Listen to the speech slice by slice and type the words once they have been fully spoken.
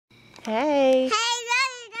Hey. Hey,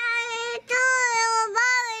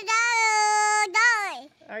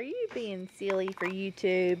 Are you being silly for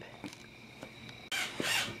YouTube?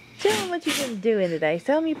 Tell them what you've been doing today.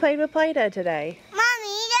 Tell them you played with Play-Doh today.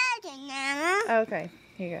 Mommy, that's Nana. Okay,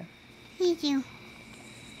 here you go. Thank you.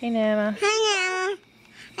 Hey, Nama. Hi, Nana.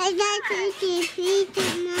 I got to see pizza,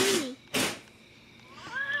 Mommy.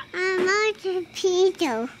 I want a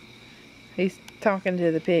pizza. He's talking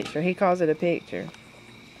to the picture. He calls it a picture.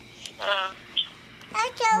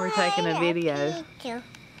 We're taking a video.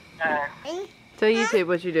 Tell YouTube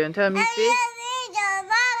what you're doing. Tell them you fish.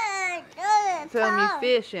 Tell them you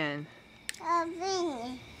fishing.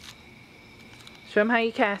 Show them how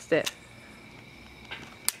you cast it.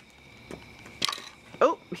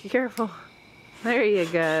 Oh, be careful. There you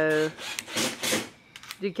go.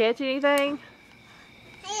 Did you catch anything?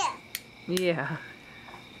 Yeah. Yeah.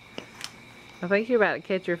 I think you're about to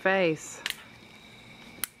catch your face.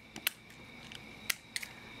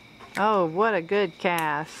 Oh, what a good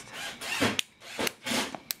cast.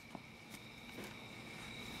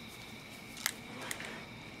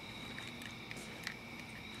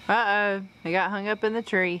 Uh-oh, he got hung up in the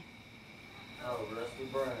tree. Oh, Rusty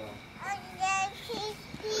Brown.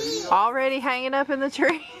 Already hanging up in the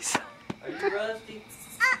trees. Are you Rusty?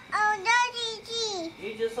 Uh-oh, Daddy G.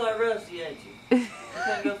 You just like Rusty, ain't you? You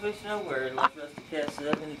can't go fishing nowhere unless Rusty casts it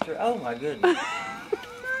up in the tree. Oh my goodness.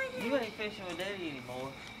 You ain't fishing with Daddy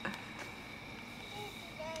anymore.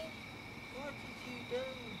 What did you do?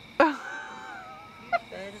 You as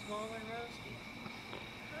bad as Mom and Rusty.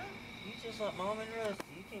 You just like Mom and Rusty.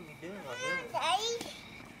 You can't be doing like that.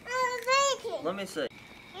 Let me see.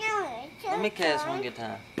 Let me cast one good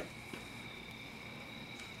time.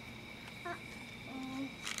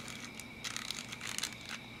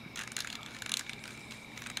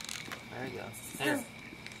 There you go. Here.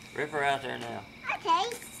 Rip her out there now. Okay.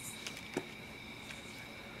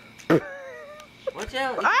 Watch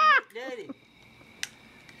out. Ah! Daddy.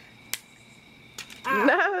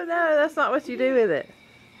 No, that's not what you do with it.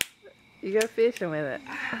 You go fishing with it.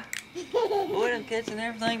 Boy, I'm catching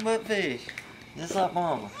everything but fish. Just like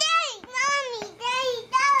Mama. Mommy, Daddy,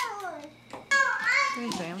 What are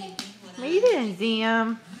you doing? What are you doing,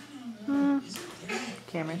 Zim?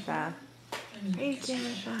 Camera shy. Hey,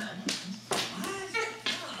 camera shy.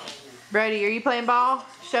 Brody, are you playing ball?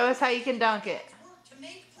 Show us how you can dunk it.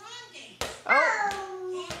 Oh.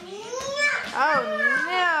 Oh,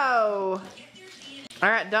 no. All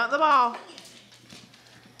right, dunk the ball.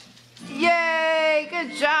 Yay,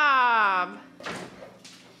 good job.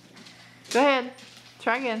 Go ahead.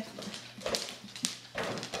 Try again.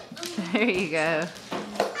 There you go.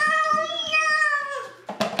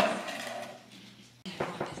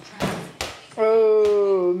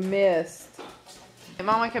 Oh, missed.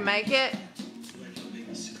 Mama can make it?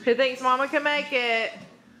 Who thinks Mama can make it?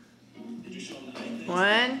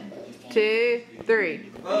 1, 2,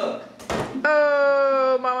 3.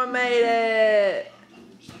 Oh, Mama made